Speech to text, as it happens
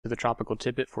To the Tropical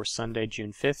Tidbit for Sunday,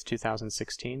 June 5th,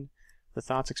 2016. The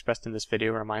thoughts expressed in this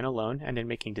video are mine alone, and in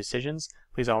making decisions,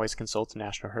 please always consult the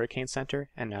National Hurricane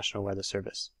Center and National Weather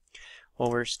Service.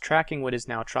 While we're tracking what is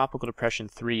now Tropical Depression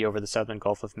 3 over the southern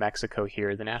Gulf of Mexico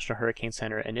here, the National Hurricane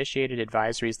Center initiated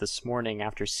advisories this morning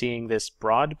after seeing this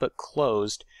broad but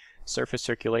closed surface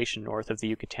circulation north of the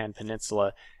Yucatan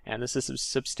Peninsula, and this is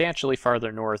substantially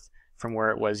farther north from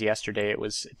where it was yesterday. It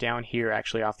was down here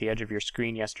actually off the edge of your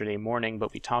screen yesterday morning,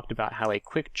 but we talked about how a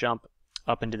quick jump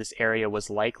up into this area was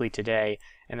likely today,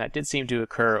 and that did seem to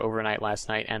occur overnight last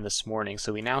night and this morning.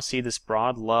 So we now see this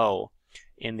broad low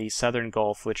in the southern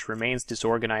Gulf, which remains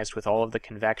disorganized with all of the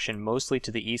convection mostly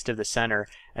to the east of the center.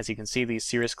 As you can see, these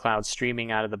cirrus clouds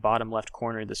streaming out of the bottom left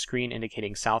corner of the screen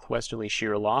indicating southwesterly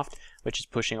shear loft, which is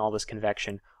pushing all this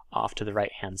convection off to the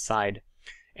right hand side.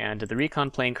 And the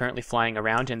recon plane currently flying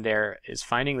around in there is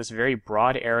finding this very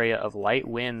broad area of light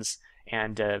winds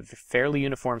and fairly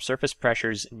uniform surface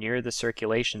pressures near the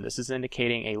circulation. This is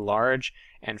indicating a large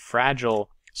and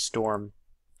fragile storm,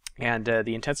 and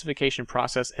the intensification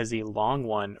process is a long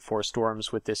one for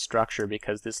storms with this structure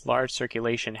because this large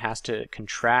circulation has to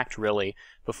contract really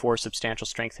before substantial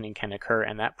strengthening can occur,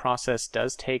 and that process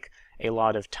does take a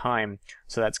lot of time.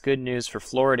 So that's good news for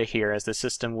Florida here, as the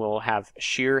system will have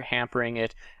shear hampering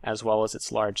it as well as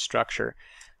its large structure.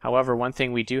 However, one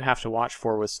thing we do have to watch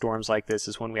for with storms like this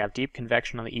is when we have deep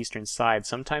convection on the eastern side,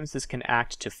 sometimes this can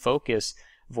act to focus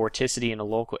vorticity in a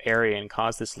local area and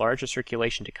cause this larger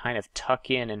circulation to kind of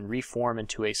tuck in and reform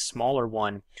into a smaller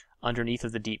one underneath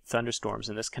of the deep thunderstorms,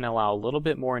 and this can allow a little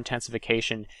bit more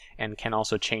intensification and can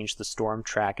also change the storm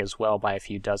track as well by a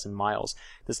few dozen miles.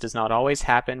 This does not always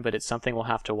happen, but it's something we'll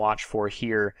have to watch for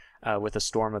here with a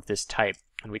storm of this type.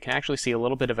 And we can actually see a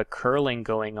little bit of a curling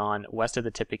going on west of the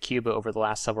tip of Cuba over the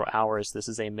last several hours. This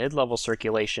is a mid-level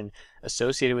circulation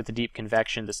associated with the deep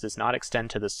convection. This does not extend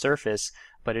to the surface,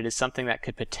 but it is something that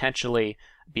could potentially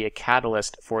be a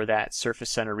catalyst for that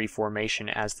surface center reformation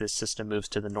as this system moves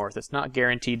to the north. It's not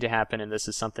guaranteed to happen, and this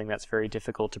is something that's very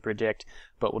difficult to predict,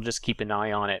 but we'll just keep an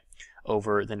eye on it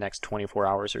over the next 24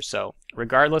 hours or so.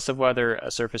 Regardless of whether a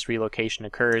surface relocation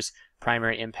occurs,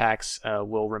 primary impacts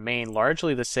will remain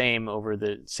largely the same over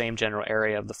the same general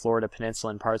area of the Florida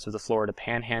Peninsula and parts of the Florida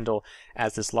Panhandle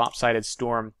as this lopsided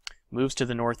storm moves to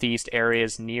the northeast.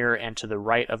 Areas near and to the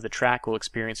right of the track will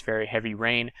experience very heavy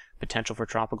rain, potential for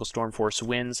tropical storm force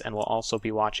winds, and we'll also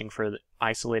be watching for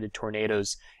isolated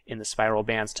tornadoes in the spiral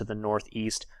bands to the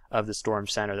northeast of the storm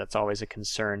center. That's always a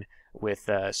concern with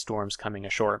storms coming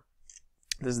ashore.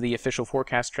 This is the official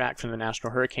forecast track from the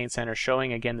National Hurricane Center,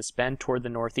 showing again this bend toward the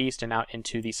northeast and out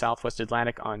into the southwest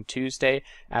Atlantic on Tuesday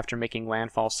after making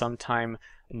landfall sometime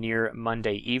near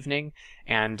Monday evening,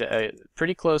 and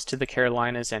pretty close to the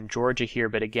Carolinas and Georgia here,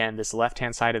 but again this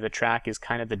left-hand side of the track is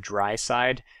kind of the dry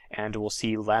side, and we'll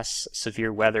see less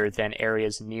severe weather than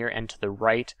areas near and to the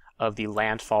right of the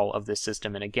landfall of this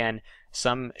system. And again,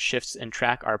 some shifts in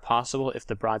track are possible if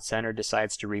the broad center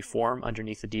decides to reform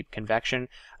underneath the deep convection,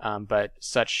 but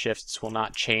such shifts will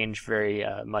not change very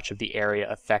much of the area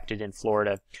affected in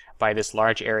Florida by this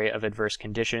large area of adverse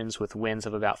conditions, with winds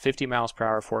of about 50 miles per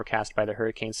hour forecast by the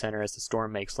Hurricane Center as the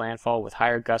storm makes landfall, with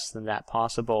higher gusts than that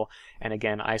possible, and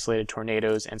again isolated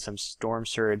tornadoes and some storm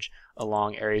surge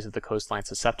along areas of the coastline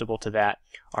susceptible to that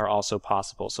are also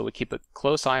possible. So we keep a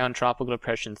close eye on Tropical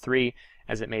Depression 3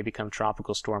 as it may become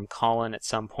Tropical Storm Colin at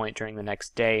some point during the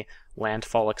next day.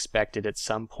 Landfall expected at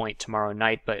some point tomorrow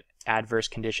night, but adverse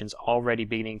conditions already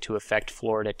beginning to affect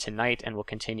Florida tonight and will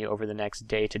continue over the next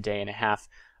day to day and a half.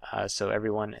 So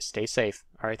everyone stay safe.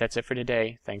 All right, that's it for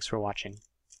today. Thanks for watching.